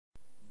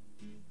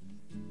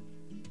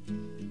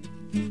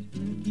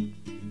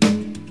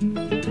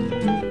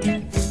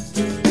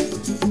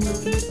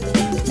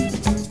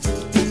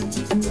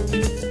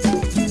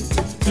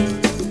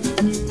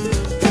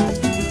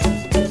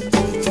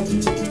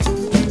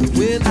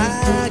When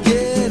I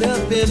get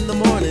up in the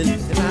morning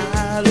and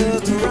I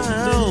look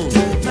around,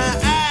 my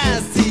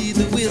eyes see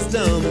the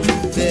wisdom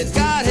that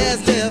God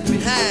has left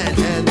behind,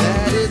 and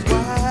that is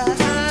why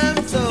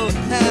I'm so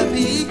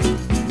happy.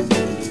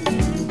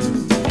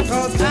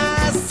 'Cause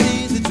I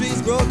see the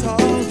trees grow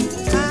tall,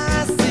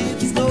 I see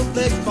the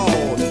snowflakes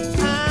fall,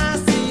 I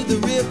see the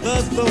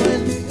rivers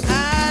flowing,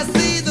 I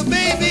see the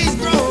babies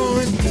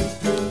growing.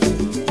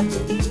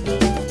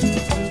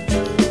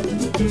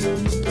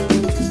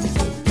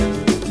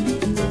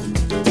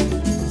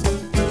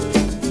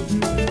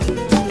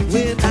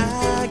 When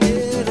I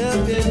get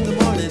up in the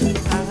morning,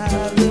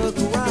 I look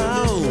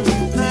around,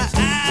 my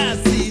eyes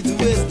see the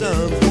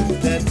wisdom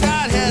that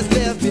God has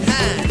left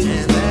behind,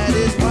 and that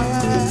is why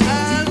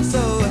I'm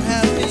so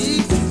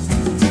happy.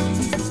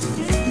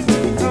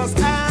 'Cause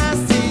I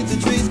see the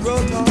trees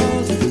grow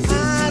tall,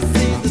 I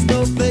see the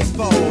snowflakes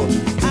fall,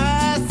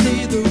 I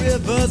see the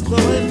rivers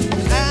flowing,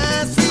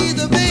 I see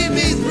the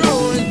babies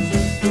growing.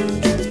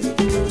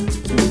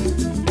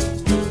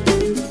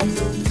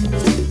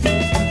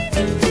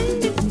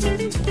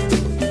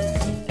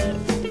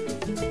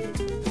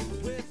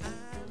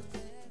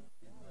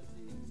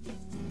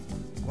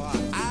 Why,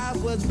 I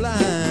was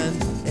blind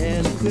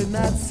and could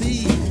not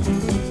see,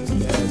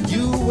 and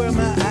you were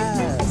my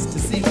eyes to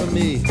see for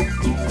me.